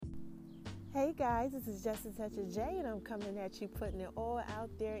Hey guys, this is Just a Touch of J, and I'm coming at you, putting it all out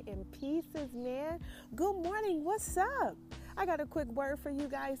there in pieces, man. Good morning, what's up? I got a quick word for you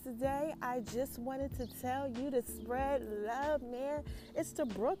guys today. I just wanted to tell you to spread love, man. It's the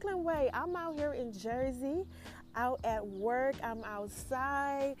Brooklyn way. I'm out here in Jersey, out at work. I'm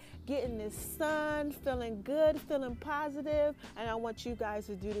outside, getting the sun, feeling good, feeling positive, and I want you guys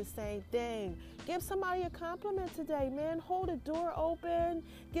to do the same thing. Give somebody a compliment today, man. Hold the door open,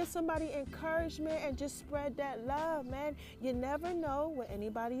 give somebody encouragement, and just spread that love, man. You never know what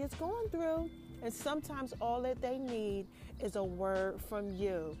anybody is going through. And sometimes all that they need is a word from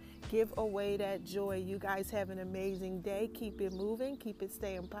you. Give away that joy. You guys have an amazing day. Keep it moving. Keep it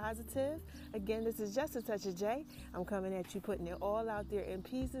staying positive. Again, this is Just a Touch of J. I'm coming at you, putting it all out there in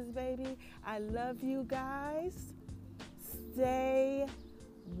pieces, baby. I love you guys. Stay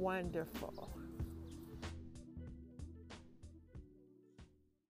wonderful.